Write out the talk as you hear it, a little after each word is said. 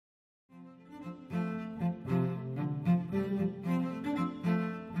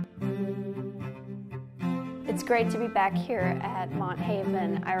It's great to be back here at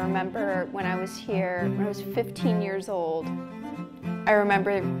Monthaven. I remember when I was here, when I was 15 years old, I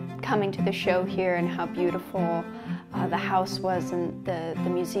remember coming to the show here and how beautiful the house was and the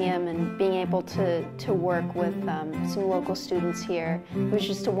museum, and being able to work with some local students here. It was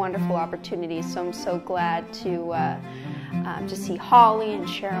just a wonderful opportunity, so I'm so glad to see Holly and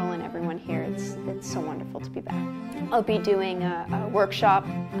Cheryl and everyone here. It's so wonderful to be back. I'll be doing a workshop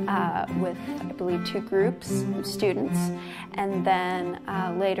with, I believe, 2 groups of students, and then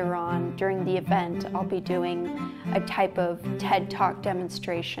later on during the event I'll be doing a type of TED Talk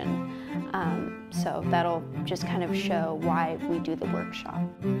demonstration. So that'll just kind of show why we do the workshop.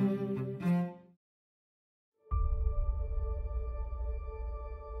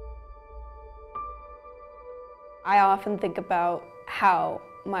 I often think about how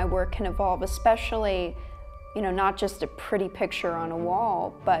my work can evolve, especially, you know, not just a pretty picture on a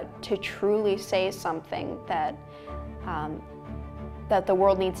wall, but to truly say something that that the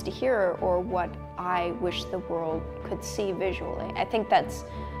world needs to hear, or what I wish the world could see visually. I think that's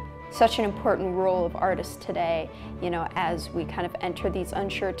such an important role of artists today, you know, as we kind of enter these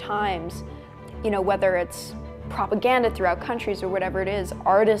unsure times. You know, whether it's propaganda throughout countries or whatever it is,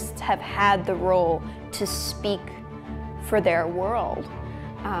 artists have had the role to speak for their world.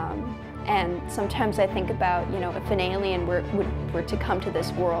 And sometimes I think about, you know, if an alien were to come to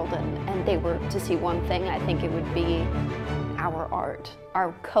this world and they were to see one thing, I think it would be our art,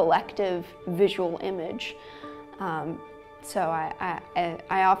 our collective visual image. So I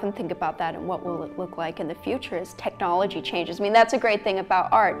often think about that, and what will it look like in the future as technology changes. I mean, that's a great thing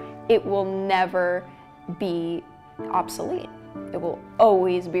about art. It will never be obsolete. It will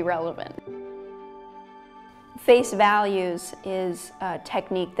always be relevant. Face values is a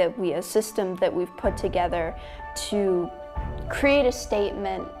technique a system that we've put together to create a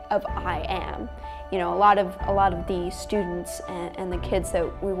statement of I am. You know, a lot of the students and the kids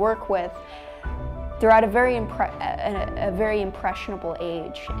that we work with, they're at a very impressionable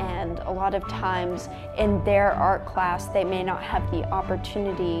age, and a lot of times in their art class they may not have the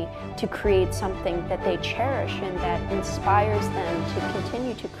opportunity to create something that they cherish and that inspires them to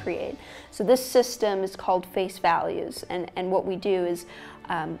continue to create. So this system is called Face Values, and what we do is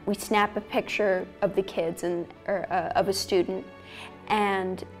we snap a picture of the kids or of a student,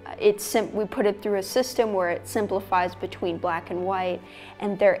 and we put it through a system where it simplifies between black and white,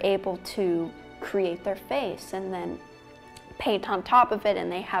 and they're able to create their face and then paint on top of it,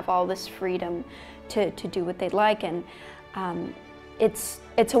 and they have all this freedom to do what they'd like. And it's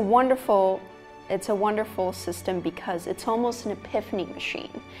a wonderful system because it's almost an epiphany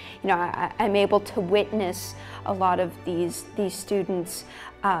machine. You know, I'm able to witness a lot of these students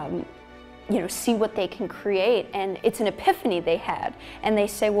you know, see what they can create, and it's an epiphany they had, and they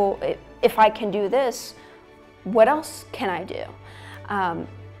say, well, if I can do this, what else can I do?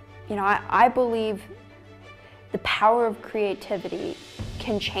 You know, I believe the power of creativity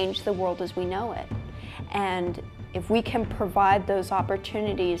can change the world as we know it. And if we can provide those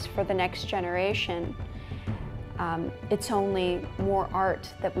opportunities for the next generation, it's only more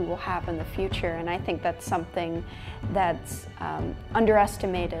art that we will have in the future. And I think that's something that's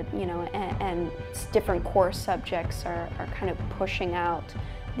underestimated, you know, and different core subjects are kind of pushing out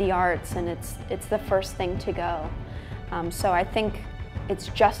the arts, and it's the first thing to go. So I think it's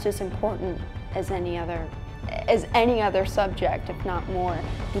just as important as any other subject, if not more,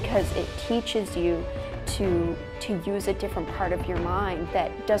 because it teaches you to use a different part of your mind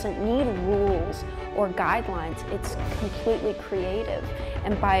that doesn't need rules or guidelines. It's completely creative,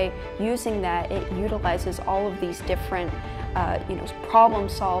 and by using that, it utilizes all of these different you know, problem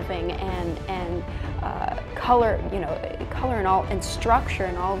solving and color, you know, color and structure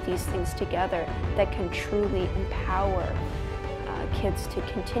and all of these things together that can truly empower kids to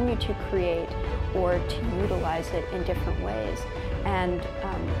continue to create or to utilize it in different ways. And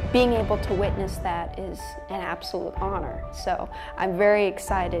being able to witness that is an absolute honor. So I'm very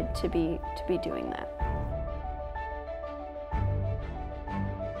excited to be doing that.